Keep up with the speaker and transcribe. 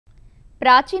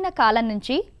ప్రాచీన కాలం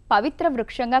నుంచి పవిత్ర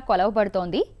వృక్షంగా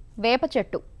కొలవబడుతోంది వేప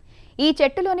చెట్టు. ఈ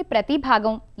చెట్టులోని ప్రతి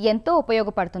భాగం ఎంతో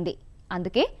ఉపయోగపడుతుంది.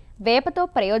 అందుకే వేపతో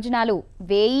ప్రయోజనాలు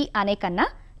వేయి అనే కన్నా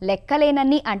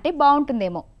లెక్కలేనన్ని అంటే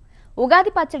బాగుంటుందేమో.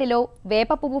 ఉగాది పచ్చడిలో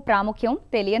వేప పువ్వు ప్రాముఖ్యం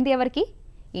తెలియంది ఎవరికి?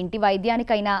 ఇంటి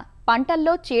వైద్యానికైనా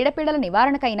పంటల్లో చీడపీడల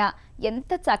నివారణకైనా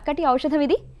ఎంత చక్కటి ఔషధం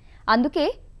ఇది. అందుకే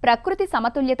ప్రకృతి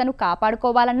సమతుల్యతను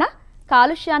కాపాడుకోవాలన్నా,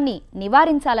 కాలుష్యాన్ని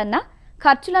నివారించాలన్నా,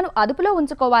 ఖర్చులను అదుపులో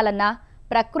ఉంచుకోవాలన్నా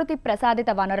ప్రకృతి ప్రసాదిత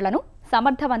వనరులను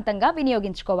సమర్థవంతంగా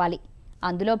వినియోగించుకోవాలి.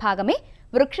 అందులో భాగమే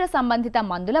వృక్ష సంబంధిత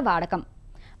మందుల వాడకం.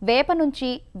 వేప నుంచి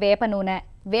వేప నూనె,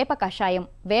 వేప కషాయం,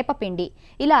 వేప పిండి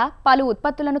ఇలా పలు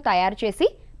ఉత్పత్తులను తయారు చేసి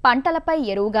పంటలపై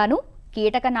ఎరువుగాను,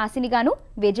 కీటకనాశినిగాను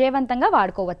విజయవంతంగా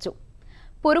వాడుకోవచ్చు.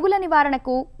 పురుగుల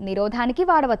నివారణకు, నిరోధానికి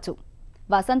వాడవచ్చు.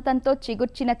 వసంతంతో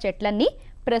చిగుర్చిన చెట్లన్నీ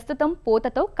ప్రస్తుతం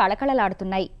పూతతో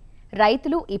కళకళలాడుతున్నాయి.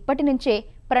 రైతులు ఇప్పటి నుంచే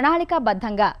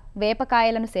ప్రణాళికాబద్ధంగా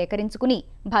వేపకాయలను సేకరించుకుని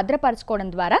భద్రపరచుకోవడం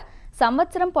ద్వారా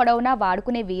సంవత్సరం పొడవునా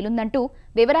వాడుకునే వీలుందంటూ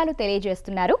వివరాలు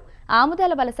తెలియజేస్తున్నారు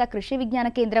ఆముదాల వలస కృషి విజ్ఞాన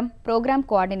కేంద్రం programme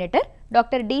coordinator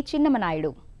doctor D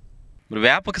Chinnama Naidu.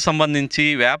 వేపకు సంబంధించి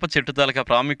వేప చెట్టు తాలూకా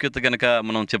ప్రాముఖ్యత కనుక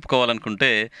మనం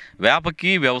చెప్పుకోవాలనుకుంటే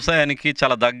వేపకి వ్యవసాయానికి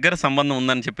చాలా దగ్గర సంబంధం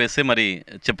ఉందని చెప్పేసి మరి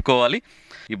చెప్పుకోవాలి.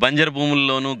 ఈ బంజరు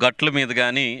భూముల్లోనూ గట్ల మీద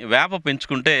కానీ వేప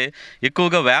పెంచుకుంటే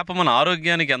ఎక్కువగా వేప మన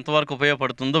ఆరోగ్యానికి ఎంతవరకు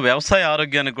ఉపయోగపడుతుందో వ్యవసాయ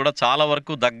ఆరోగ్యానికి కూడా చాలా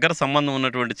వరకు దగ్గర సంబంధం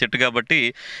ఉన్నటువంటి చెట్టు కాబట్టి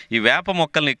ఈ వేప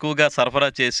మొక్కల్ని ఎక్కువగా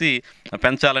సరఫరా చేసి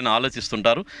పెంచాలని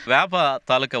ఆలోచిస్తుంటారు. వేప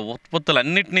తాలూకా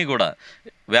ఉత్పత్తులన్నింటినీ కూడా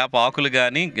వేప ఆకులు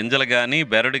కానీ, గింజలు కానీ,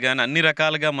 బెరడు కానీ అన్ని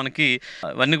రకాలుగా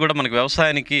అవన్నీ కూడా మనకి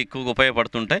వ్యవసాయానికి ఎక్కువగా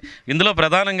ఉపయోగపడుతుంటాయి. ఇందులో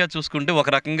ప్రధానంగా చూసుకుంటే ఒక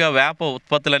రకంగా వేప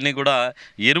ఉత్పత్తులన్నీ కూడా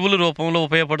ఎరువుల రూపంలో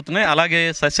ఉపయోగపడుతున్నాయి. అలాగే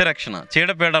సస్యరక్షణ,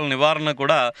 చీడపీడల నివారణ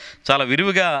కూడా చాలా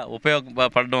విరివిగా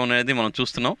ఉపయోగపడడం అనేది మనం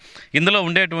చూస్తున్నాం. ఇందులో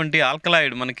ఉండేటువంటి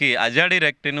ఆల్కలాయిడ్ మనకి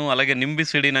అజాడిరెక్టిన్, అలాగే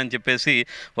నింబిసిడిన్ అని చెప్పేసి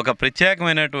ఒక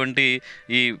ప్రత్యేకమైనటువంటి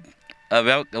ఈ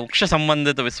వృక్ష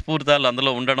సంబంధిత విస్ఫూర్తాలు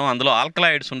అందులో ఉండడం, అందులో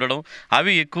ఆల్కలాయిడ్స్ ఉండడం,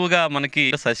 అవి ఎక్కువగా మనకి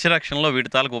సస్యరక్షణలో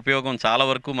వీటి తాలూకు ఉపయోగం చాలా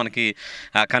వరకు మనకి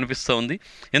కనిపిస్తూ ఉంది.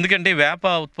 ఎందుకంటే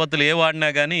వేప ఉత్పత్తులు ఏ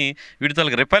వాడినా కానీ వీటి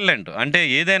తాలూకు రిపెల్లెంట్ అంటే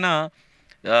ఏదైనా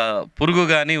పురుగు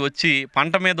కానీ వచ్చి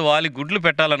పంట మీద వాలి గుడ్లు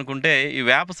పెట్టాలనుకుంటే ఈ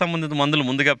వేప సంబంధిత మందులు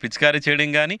ముందుగా పిచికారీ చేయడం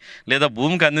కానీ లేదా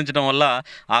భూమికి అందించడం వల్ల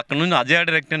అక్కడ నుంచి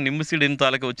అజాడిరెక్టిన్, నింబిసిడిన్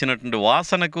తాలూకు వచ్చినటువంటి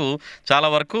వాసనకు చాలా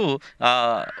వరకు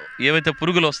ఏవైతే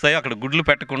పురుగులు వస్తాయో అక్కడ గుడ్లు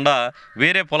పెట్టకుండా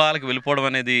వేరే పొలాలకు వెళ్ళిపోవడం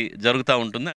అనేది జరుగుతూ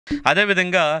ఉంటుంది.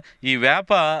 అదేవిధంగా ఈ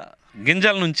వేప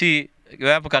గింజల నుంచి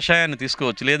వేప కషాయాన్ని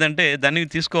తీసుకోవచ్చు. లేదంటే దాన్ని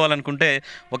తీసుకోవాలనుకుంటే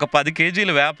ఒక 10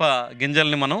 కేజీల వేప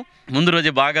గింజల్ని మనం ముందు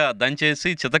రోజు బాగా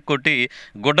దంచేసి చితక్కొట్టి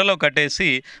గుడ్డలో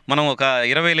కట్టేసి మనం ఒక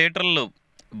 20 లీటర్లు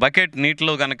బకెట్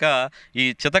నీటిలో కనుక ఈ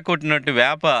చితక్కొట్టినట్టు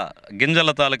వేప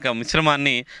గింజల తాలూకా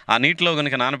మిశ్రమాన్ని ఆ నీటిలో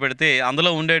కనుక నానబెడితే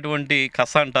అందులో ఉండేటువంటి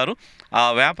కస అంటారు, ఆ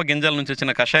వేప గింజల నుంచి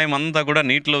వచ్చిన కషాయం అంతా కూడా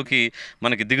నీటిలోకి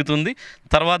మనకి దిగుతుంది.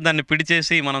 తర్వాత దాన్ని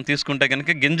పిడిచేసి మనం తీసుకుంటే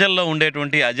కనుక గింజల్లో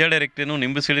ఉండేటువంటి అజాడిరెక్టిన్,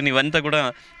 నింబిసిడిన్ ఇవంతా కూడా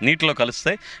నీటిలో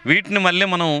కలుస్తాయి. వీటిని మళ్ళీ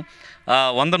మనం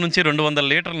 100 నుంచి 200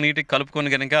 లీటర్ల నీటికి కలుపుకొని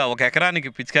కనుక ఒక ఎకరానికి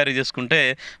పిచికారీ చేసుకుంటే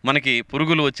మనకి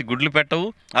పురుగులు వచ్చి గుడ్లు పెట్టవు.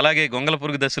 అలాగే గొంగళ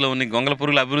పురుగు దశలో ఉన్న గొంగళ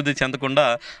పురుగులు అభివృద్ధి చెందకుండా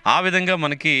ఆ విధంగా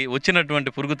మనకి వచ్చినటువంటి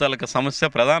పురుగు తాలూకా సమస్య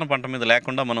ప్రధాన పంట మీద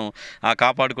లేకుండా మనం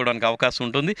కాపాడుకోవడానికి అవకాశం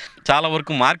ఉంటుంది. చాలా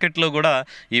వరకు మార్కెట్లో కూడా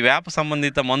ఈ వేప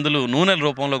సంబంధిత మందులు నూనెల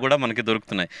రూపంలో కూడా మనకి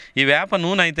దొరుకుతున్నాయి. ఈ వేప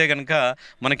నూనె అయితే కనుక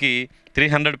మనకి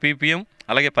 300 ppm,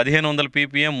 అలాగే 1500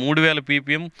 ppm, 3000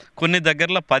 ppm, కొన్ని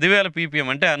దగ్గరలో 10,000 ppm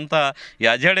అంటే అంత ఈ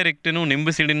అజాడిరెక్టిన్,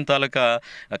 నింబిసిడిన్ తాలూకా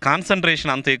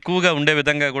కాన్సన్ట్రేషన్ అంత ఎక్కువగా ఉండే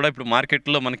విధంగా కూడా ఇప్పుడు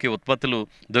మార్కెట్లో మనకి ఉత్పత్తులు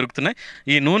దొరుకుతున్నాయి.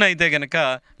 ఈ నూనె అయితే కనుక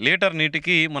లీటర్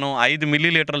నీటికి మనం 5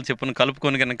 మిల్లీలీటర్ల చొప్పున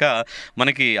కలుపుకొని కనుక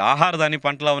మనకి ఆహార ధాన్య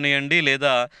పంటలు అవనియండి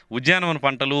లేదా ఉద్యానవన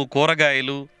పంటలు,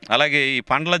 కూరగాయలు, అలాగే ఈ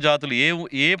పండ్ల జాతులు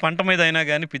ఏ పంట మీద అయినా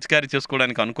కానీ పిచికారీ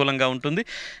చేసుకోవడానికి అనుకూలంగా ఉంటుంది.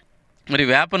 మరి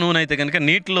వేప నూనె అయితే కనుక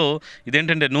నీటిలో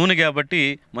ఇదేంటంటే నూనె కాబట్టి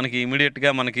మనకి ఇమీడియట్గా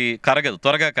మనకి కరగదు,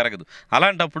 త్వరగా కరగదు.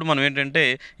 అలాంటప్పుడు మనం ఏంటంటే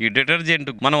ఈ డిటర్జెంట్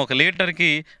మనం ఒక లీటర్కి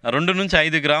 2 నుంచి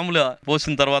 5 గ్రాములు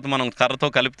పోసిన తర్వాత మనం కర్రతో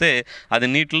కలిపితే అది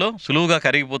నీటిలో సులువుగా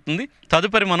కరిగిపోతుంది.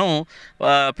 తదుపరి మనం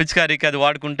పిచికారీకి అది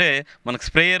వాడుకుంటే మనకు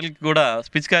స్ప్రేయర్కి కూడా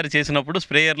పిచికారీ చేసినప్పుడు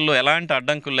స్ప్రేయర్లో ఎలాంటి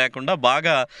అడ్డంకులు లేకుండా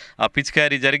బాగా ఆ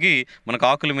పిచికారీ జరిగి మనకు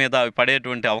ఆకుల మీద అవి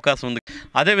పడేటువంటి అవకాశం ఉంది.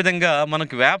 అదేవిధంగా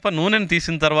మనకి వేప నూనెని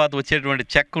తీసిన తర్వాత వచ్చేటువంటి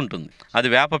చెక్క ఉంటుంది. అది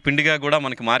వేప పిండిగా కూడా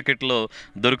మనకి మార్కెట్లో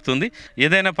దొరుకుతుంది.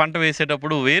 ఏదైనా పంట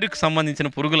వేసేటప్పుడు వేరుకు సంబంధించిన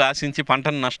పురుగులు ఆశించి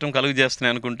పంటను నష్టం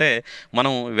కలుగజేస్తున్నాయి అనుకుంటే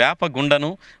మనం వేప గుండను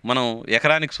మనం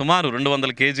ఎకరానికి సుమారు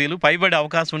 200 కేజీలు పైబడి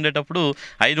అవకాశం ఉండేటప్పుడు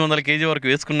 500 కేజీ వరకు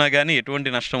వేసుకున్నా కానీ ఎటువంటి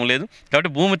నష్టం లేదు.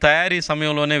 కాబట్టి భూమి తయారీ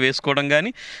సమయంలోనే వేసుకోవడం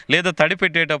కానీ లేదా తడి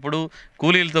పెట్టేటప్పుడు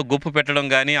కూలీలతో గొప్పు పెట్టడం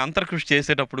కానీ అంతర్కృషి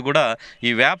చేసేటప్పుడు కూడా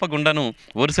ఈ వేప గుండను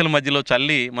వరుసల మధ్యలో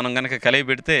చల్లి మనం కనుక కలిగి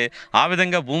పెడితే ఆ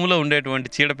విధంగా భూమిలో ఉండేటువంటి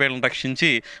చీడపీడలను రక్షించి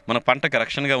మన పంటకు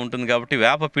రక్షణగా ఉంటుంది. కాబట్టి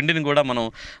వేప పిండిని కూడా మనం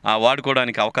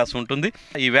వాడుకోవడానికి అవకాశం ఉంటుంది.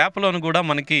 ఈ వేపలోను కూడా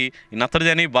మనకి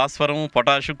నత్రజని, భాస్వరం,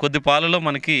 పొటాషు కొద్ది పాలలో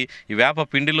మనకి ఈ వేప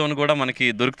పిండిలోను కూడా మనకి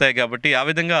దొరుకుతాయి. కాబట్టి ఆ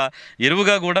విధంగా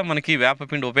ఎరువుగా కూడా మనకి వేప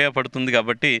పిండి ఉపయోగపడుతుంది.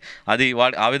 కాబట్టి అది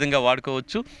ఆ విధంగా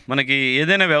వాడుకోవచ్చు. మనకి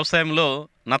ఏదైనా వ్యవసాయంలో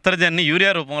నత్రజనిని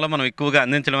యూరియా రూపంలో మనం ఎక్కువగా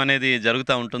అందించడం అనేది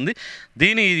జరుగుతూ ఉంటుంది.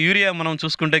 దీని యూరియా మనం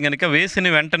చూసుకుంటే కనుక వేసిన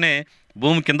వెంటనే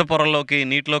భూమి కింద పొరల్లోకి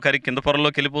నీటిలో కరిగి కింద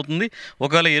పొరల్లోకి వెళ్ళిపోతుంది.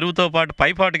 ఒకవేళ ఎరువుతో పాటు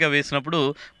పైపాటుగా వేసినప్పుడు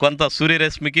కొంత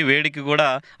సూర్యరశ్మికి వేడికి కూడా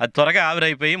అది త్వరగా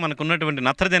ఆవిరైపోయి మనకున్నటువంటి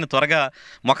నత్రజని త్వరగా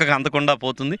మొక్కకు అందకుండా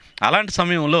పోతుంది. అలాంటి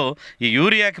సమయంలో ఈ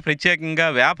యూరియాకి ప్రత్యేకంగా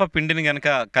వేప పిండిని కనుక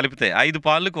కలిపితే 5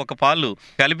 పాలకు 1 పాలు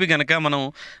కలిపి కనుక మనం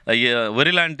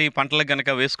వరి లాంటి పంటలకు కనుక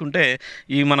వేసుకుంటే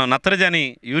ఈ మన నత్రజని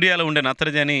యూరియాలో ఉండే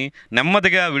నత్రజని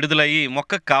నెమ్మదిగా విడుదలయ్యి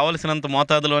మొక్కకు కావలసినంత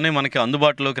మోతాదులోనే మనకి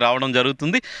అందుబాటులోకి రావడం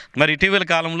జరుగుతుంది. మరి ఇటీవల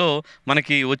కాలంలో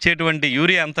మనకి వచ్చేటువంటి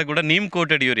యూరియా అంతా కూడా నీమ్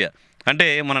కోటెడ్ యూరియా, అంటే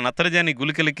మన నత్రజని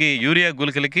గుళికలకి యూరియా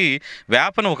గుళికలకి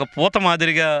వేపను ఒక పూత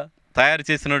మాదిరిగా తయారు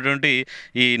చేసినటువంటి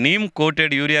ఈ నీమ్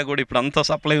కోటెడ్ యూరియా కూడా ఇప్పుడు అంతా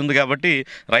సప్లై ఉంది కాబట్టి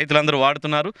రైతులందరూ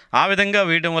వాడుతున్నారు. ఆ విధంగా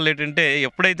వేయడం వల్ల ఏంటంటే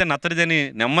ఎప్పుడైతే నత్రజని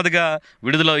నెమ్మదిగా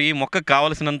విడుదలయ్యి మొక్కకు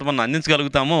కావలసినంత మనం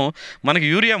అందించగలుగుతామో మనకి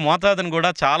యూరియా మోతాదును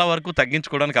కూడా చాలా వరకు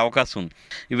తగ్గించుకోవడానికి అవకాశం ఉంది.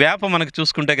 ఈ వేప మనకు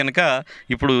చూసుకుంటే కనుక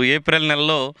ఇప్పుడు ఏప్రిల్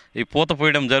నెలలో ఈ పూత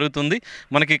పోయడం జరుగుతుంది.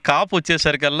 మనకి కాపు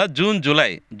వచ్చేసరికల్లా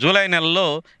జూలై నెలలో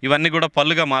ఇవన్నీ కూడా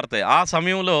పళ్ళుగా మారుతాయి. ఆ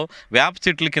సమయంలో వేప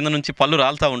చెట్ల కింద నుంచి పళ్ళు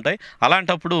రాలుతూ ఉంటాయి.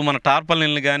 అలాంటప్పుడు మన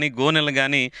టార్పాలిన్లు కానీ గోనెలు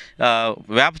కానీ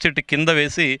వేప చెట్టు కింద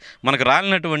వేసి మనకు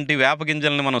రాలినటువంటి వేప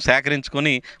గింజలను మనం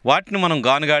సేకరించుకొని వాటిని మనం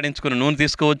గానుగాడించుకొని నూనె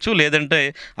తీసుకోవచ్చు. లేదంటే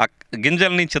ఆ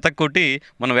గింజల్ని చితక్కొట్టి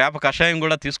మన వేప కషాయం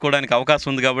కూడా తీసుకోవడానికి అవకాశం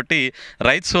ఉంది. కాబట్టి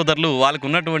రైతు సోదరులు వాళ్ళకు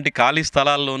ఉన్నటువంటి ఖాళీ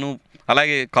స్థలాల్లోనూ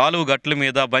అలాగే కాలువ గట్ల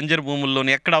మీద బంజరు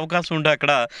భూముల్లోని ఎక్కడ అవకాశం ఉంటే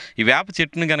అక్కడ ఈ వేప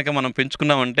చెట్టుని కనుక మనం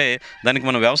పెంచుకున్నామంటే దానికి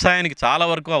మన వ్యవసాయానికి చాలా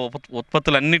వరకు ఆ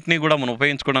ఉత్పత్తులన్నింటినీ కూడా మనం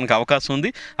ఉపయోగించుకోవడానికి అవకాశం ఉంది.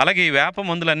 అలాగే ఈ వేప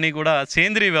మందులన్నీ కూడా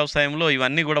సేంద్రీయ వ్యవసాయంలో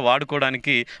ఇవన్నీ కూడా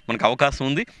వాడుకోవడానికి మనకు అవకాశం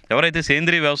ఉంది. ఎవరైతే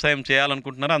సేంద్రీయ వ్యవసాయం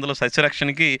చేయాలనుకుంటున్నారో అందులో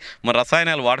సస్యరక్షణకి మన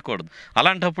రసాయనాలు వాడకూడదు.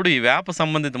 అలాంటప్పుడు ఈ వేప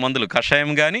సంబంధిత మందులు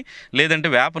కషాయం కానీ లేదంటే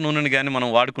వేప నూనెని కానీ మనం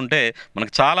వాడుకుంటే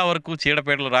మనకు చాలా వరకు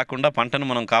చీడపీడలు రాకుండా పంటను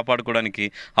మనం కాపాడుకోవడానికి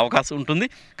అవకాశం ఉంటుంది.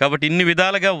 కాబట్టి ఇన్ని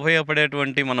విధాలుగా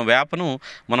ఉపయోగపడేటువంటి మన వేపను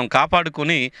మనం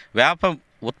కాపాడుకొని వేప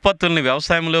ఉత్పత్తుల్ని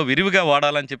వ్యవసాయంలో విరివిగా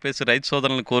వాడాలని చెప్పేసి రైతు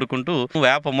సోదరులను కోరుకుంటూ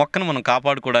వేప మొక్కను మనం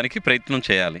కాపాడుకోవడానికి ప్రయత్నం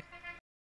చేయాలి.